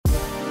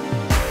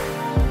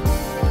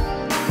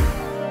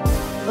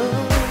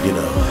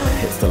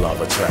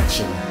of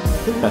attraction.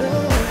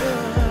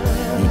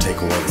 You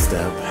take one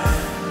step,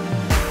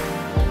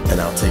 and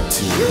I'll take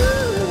two.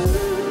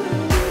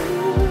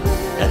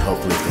 And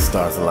hopefully if the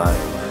stars align,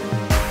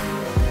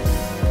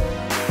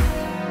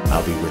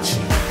 I'll be with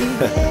you.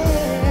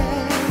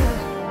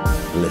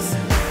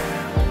 Listen.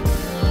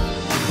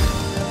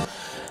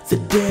 The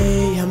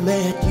day I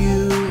met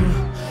you,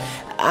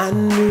 I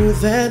knew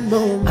that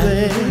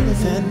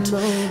moment,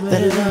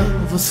 that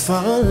love was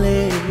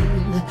falling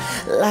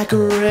like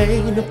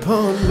rain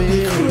upon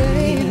me.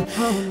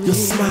 Your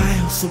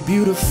smile so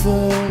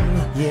beautiful,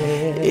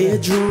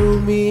 it drew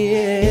me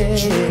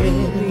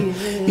in.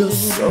 Your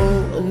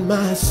soul and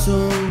my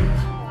soul,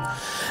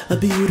 a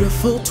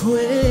beautiful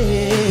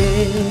twin.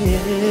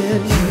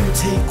 You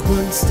take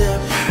one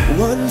step,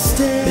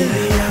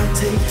 baby I'll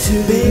take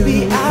two,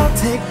 baby I'll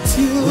take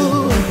two.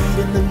 We'll meet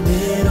in the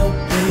middle,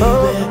 baby.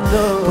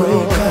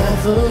 Break all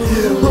the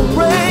rules, we'll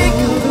break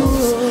the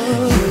rules.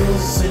 You'll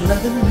be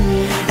loving me,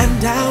 and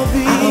I'll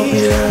be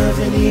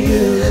loving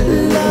you.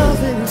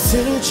 Love and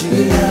synergy,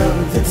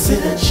 love and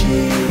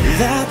synergy.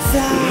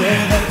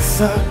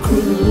 That's our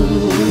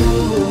groove.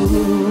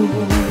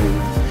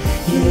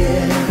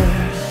 Yeah.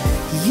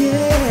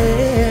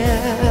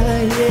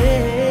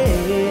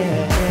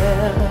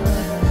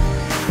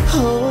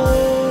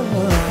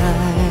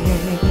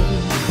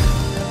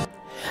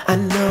 I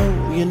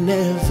know you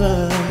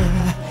never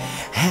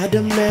had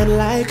a man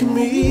like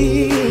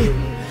me,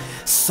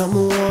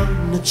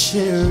 someone to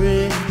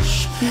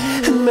cherish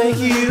and make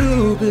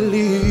you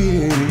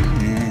believe.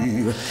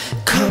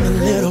 Come a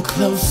little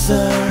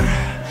closer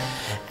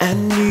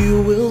and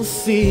you will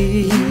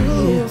see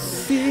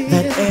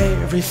that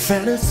every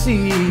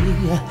fantasy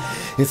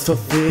is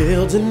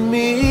fulfilled in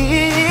me.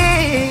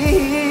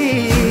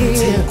 You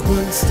take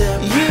one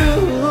step,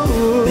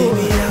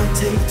 baby I'll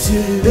take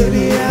two,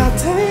 baby I'll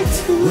take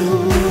two.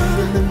 We'll meet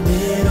in the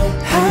middle,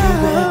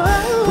 baby.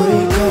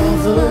 Break all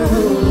the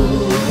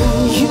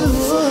rules.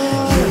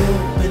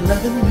 You'll be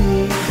loving me,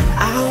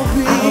 I'll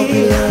be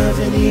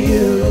loving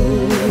you.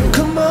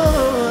 Come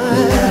on,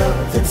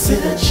 love and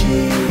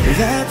synergy.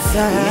 That's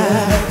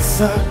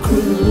our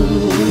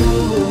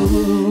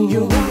groove.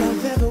 You're all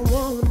I've ever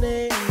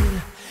wanted,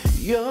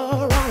 you're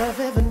all I've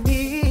ever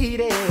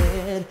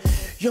needed.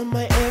 You're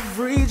my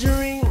every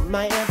dream,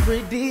 my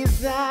every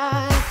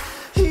desire.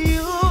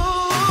 You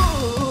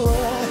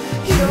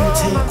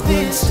take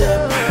one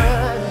step,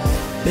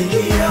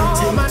 baby I'll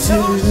take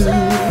two.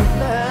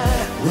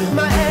 We'll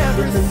meet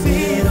in the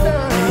middle,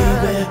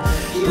 baby.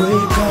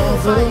 Break all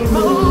the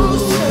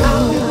rules.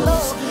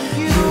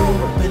 You'll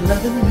be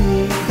loving me,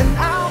 and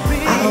I'll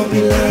be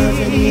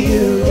loving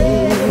you.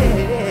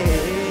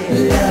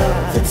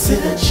 Love and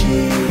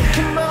synergy,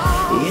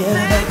 yeah,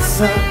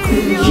 that's our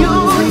groove. You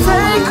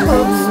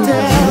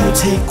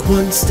take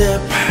one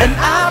step, and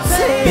I'll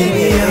take,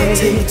 baby I'll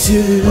take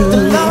two. The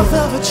love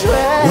of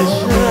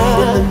attraction, we'll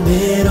meet in the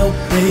middle,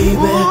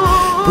 baby.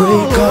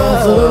 Break all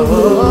the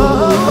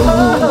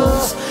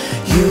rules.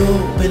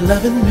 You'll be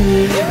loving me,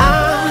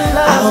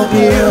 I'll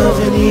be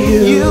loving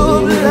you.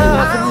 You'll be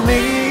loving me.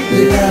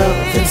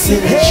 Love and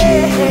synergy,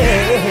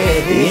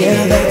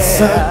 yeah,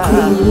 that's our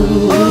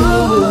groove.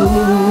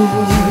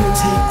 You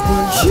take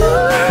one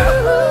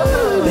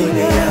step,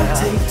 baby I'll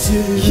take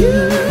two.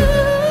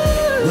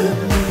 We'll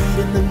meet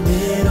in the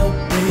middle,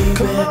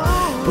 baby.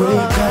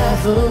 Break all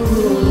the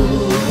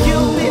rules.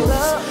 You'll be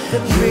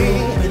loving me,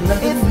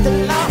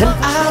 and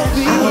I'll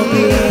be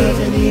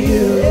loving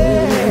you.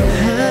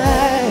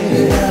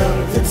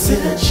 Love and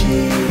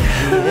synergy,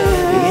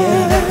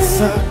 yeah,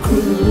 that's our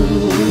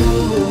groove.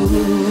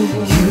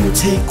 You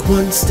take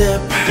one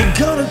step, you're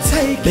gonna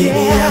take baby,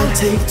 it. I'll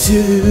take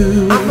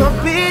two. I'm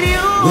gonna beat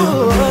you.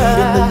 We'll meet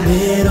in the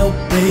middle,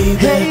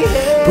 baby.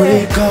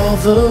 Break all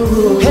the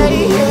rules.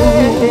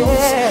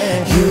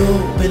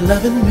 You'll be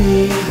loving me.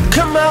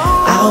 Come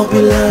on. I'll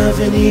be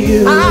loving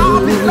you.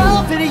 I'll be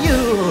loving you.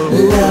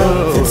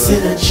 Love and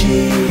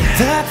synergy.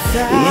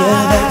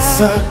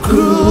 That's our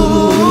groove.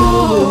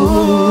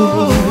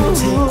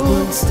 You take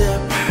one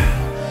step,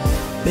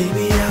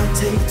 baby, I'll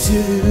take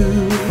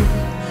two.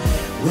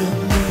 We'll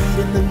meet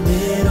in the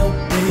middle,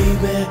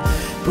 baby.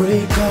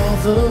 Break all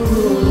the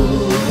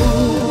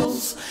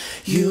rules.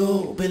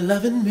 You'll be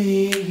loving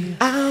me,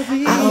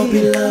 I'll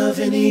be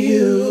loving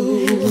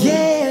you.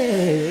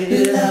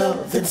 Yeah,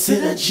 love and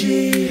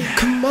synergy.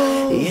 Come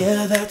on,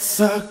 yeah, that's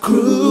our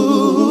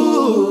groove.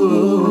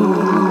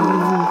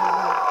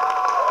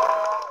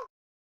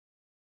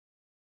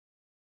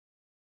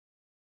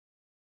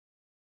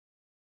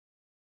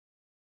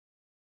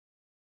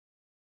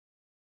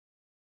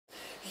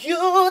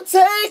 You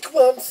take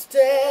one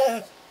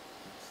step,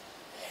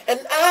 and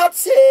I'll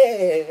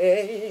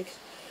take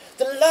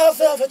the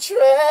love of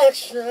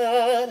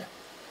attraction.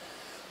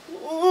 Ooh,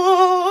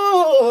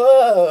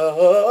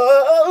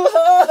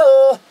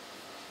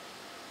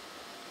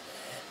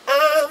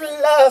 I'm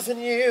loving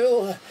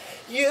you,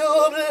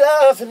 you're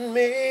loving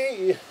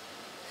me.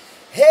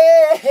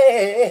 Hey.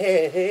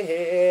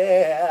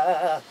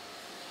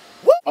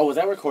 Oh, was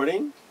that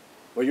recording?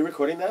 Were you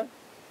recording that?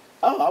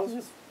 Oh,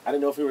 I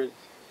didn't know if we were.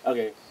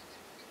 Okay.